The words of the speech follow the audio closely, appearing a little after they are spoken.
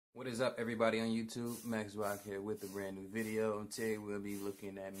What is up, everybody on YouTube? Max Rock here with a brand new video. And today we'll be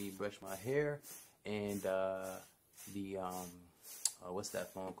looking at me brush my hair and what's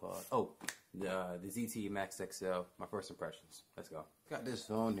that phone called? Oh, the ZTE Max XL. My first impressions. Let's go. Got this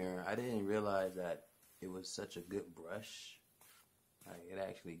phone here. I didn't realize that it was such a good brush. It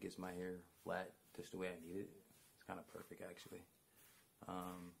actually gets my hair flat just the way I need it. It's kind of perfect, actually.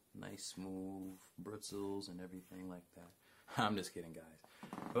 Nice smooth bristles and everything like that. I'm just kidding, guys.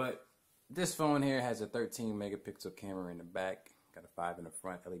 But this phone here has a 13 megapixel camera in the back, got a 5 in the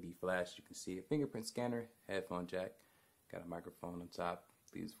front, LED flash, you can see a fingerprint scanner, headphone jack, got a microphone on top,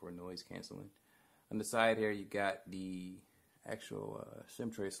 these for noise canceling. On the side here you got the actual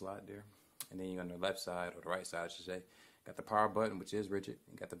SIM tray slot there, and then on the left side, or the right side I should say, got the power button, which is rigid,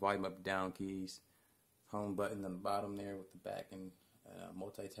 you got the volume up and down keys, home button on the bottom there with the back and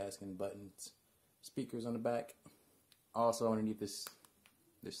multitasking buttons, speakers on the back. Also underneath this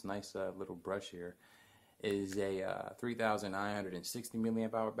nice little brush here is a 3,960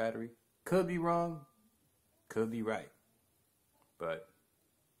 milliamp hour battery. Could be wrong, could be right, but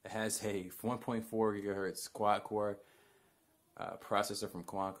it has a 1.4 gigahertz quad core processor from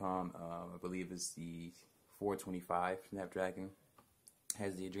Qualcomm. I believe it's the 425 Snapdragon.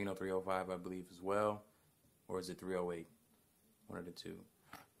 Has the Adreno 305, I believe, as well, or is it 308? One of the two.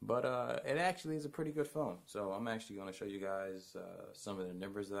 But it actually is a pretty good phone. So I'm actually going to show you guys some of the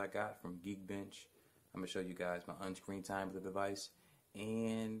numbers that I got from Geekbench. I'm going to show you guys my on-screen time of the device.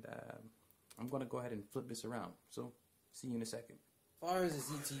 And I'm going to go ahead and flip this around. So see you in a second. As far as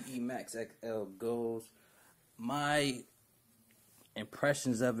the ZTE Max XL goes, my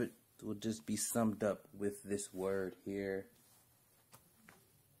impressions of it will just be summed up with this word here.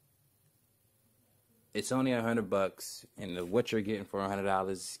 It's only $100, and what you're getting for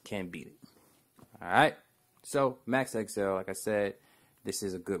 $100 can't beat it. Alright, so Max XL, like I said, this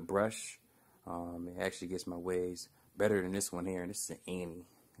is a good brush. It actually gets my waves better than this one here, and this is an Annie.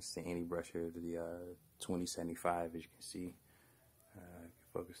 This is an Annie brush here, the 2075, as you can see.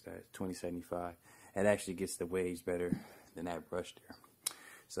 Focus that, 2075. It actually gets the waves better than that brush there.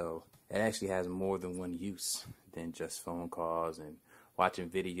 So it actually has more than one use than just phone calls and watching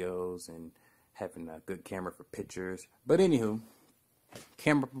videos and having a good camera for pictures. But anywho,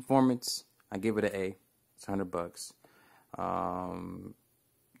 camera performance, I give it an A. It's $100.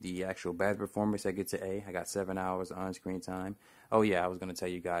 The actual battery performance, I get an A. I got 7 hours on screen time. Oh yeah, I was gonna tell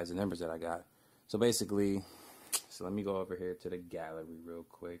you guys the numbers that I got. So basically, let me go over here to the gallery real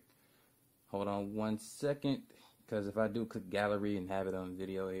quick. Hold on 1 second, because if I do click gallery and have it on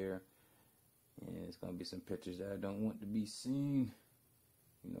video here, yeah, it's gonna be some pictures that I don't want to be seen.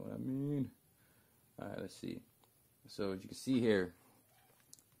 You know what I mean? Alright, let's see. So as you can see here,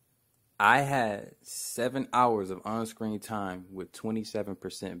 I had 7 hours of on-screen time with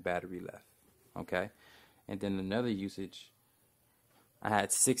 27% battery left. Okay? And then another usage, I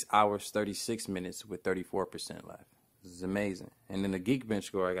had 6 hours, 36 minutes with 34% left. This is amazing. And then the Geekbench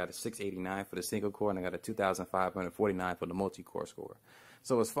score, I got a 689 for the single core, and I got a 2,549 for the multi-core score.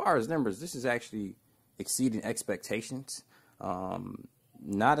 So as far as numbers, this is actually exceeding expectations.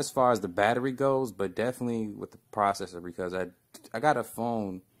 Not as far as the battery goes, but definitely with the processor, because I got a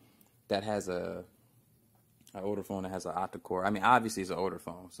phone that has an older phone that has an octa-core. I mean, obviously it's an older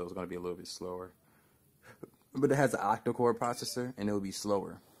phone, so it's going to be a little bit slower. But it has an octa-core processor, and it will be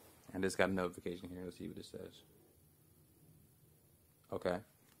slower. And it's got a notification here. Let's see what it says. Okay.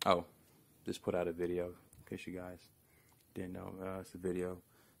 Oh, just put out a video, in case you guys didn't know. It's a video.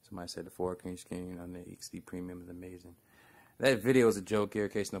 Somebody said the 4K screen on the XD Premium is amazing. That video is a joke here,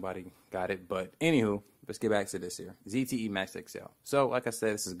 in case nobody got it. But anywho, let's get back to this here. ZTE Max XL. So, like I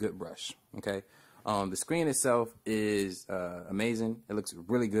said, this is a good brush. Okay. The screen itself is amazing. It looks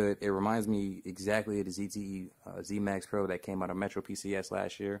really good. It reminds me exactly of the ZTE Z Max Pro that came out of Metro PCS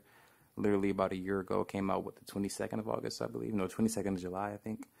last year. Literally about a year ago. It came out with the 22nd of August, I believe. No, 22nd of July, I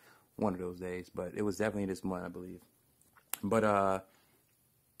think. One of those days. But it was definitely this month, I believe. But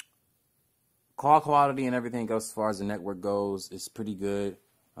call quality and everything else as far as the network goes is pretty good.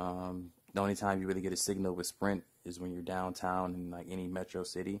 The only time you really get a signal with Sprint is when you're downtown in like any metro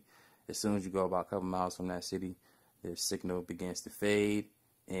city. As soon as you go about a couple miles from that city, the signal begins to fade,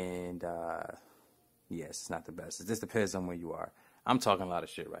 and yes, it's not the best. It just depends on where you are. I'm talking a lot of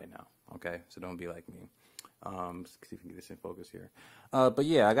shit right now, okay? So don't be like me. Let's see if we can get this in focus here. But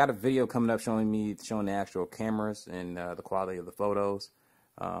yeah, I got a video coming up showing the actual cameras and the quality of the photos.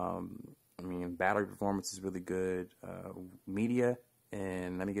 I mean, battery performance is really good. Media,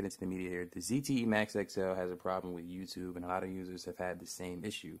 and let me get into the media here. The ZTE Max XL has a problem with YouTube, and a lot of users have had the same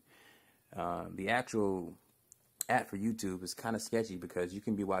issue. The actual app for YouTube is kind of sketchy because you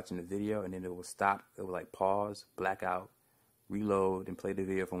can be watching the video and then it will stop. It will like pause, black out, reload, and play the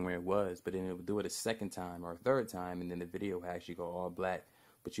video from where it was. But then it will do it a second time or a third time, and then the video will actually go all black,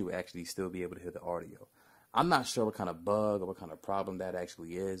 but you will actually still be able to hear the audio. I'm not sure what kind of bug or what kind of problem that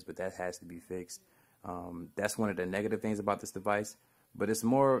actually is, but that has to be fixed. That's one of the negative things about this device. But it's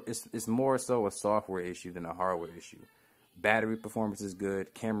more so a software issue than a hardware issue. Battery performance is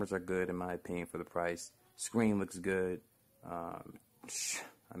good. Cameras are good in my opinion for the price. Screen looks good. I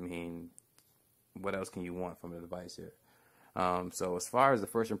mean, what else can you want from a device here? So as far as the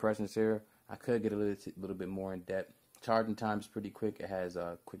first impressions here, I could get a little bit more in depth. Charging time is pretty quick. It has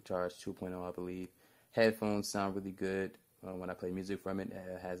a quick charge 2.0, I believe. Headphones sound really good when I play music from it.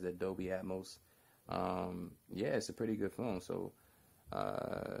 It has the Dolby Atmos. Yeah, it's a pretty good phone. So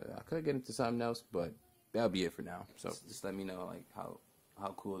I could get into something else, but that'll be it for now. So just let me know like how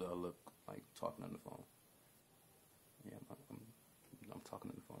cool they'll look like talking on the phone. Yeah, I'm talking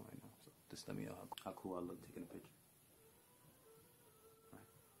on the phone right now. So just let me know how cool I look taking a picture. Right.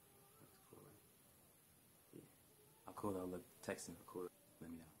 That's cool, right? Yeah. How cool I look texting. How cool. Let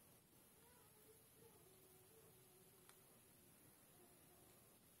me know.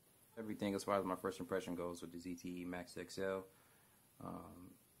 Everything as far as my first impression goes with the ZTE Max XL.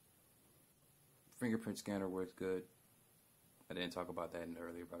 Fingerprint scanner works good. I didn't talk about that in the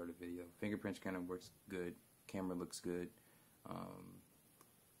earlier part of the video. Fingerprint scanner works good. Camera looks good.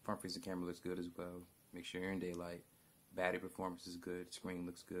 Front facing camera looks good as well. Make sure you're in daylight. Battery performance is good. Screen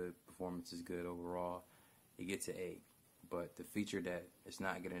looks good. Performance is good overall. It gets an A. But the feature that it's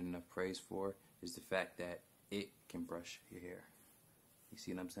not getting enough praise for is the fact that it can brush your hair. You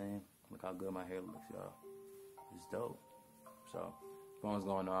see what I'm saying? Look how good my hair looks, y'all. It's dope. So, phone's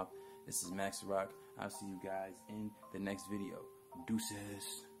going off. This is Max Rock. I'll see you guys in the next video.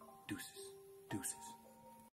 Deuces. Deuces. Deuces.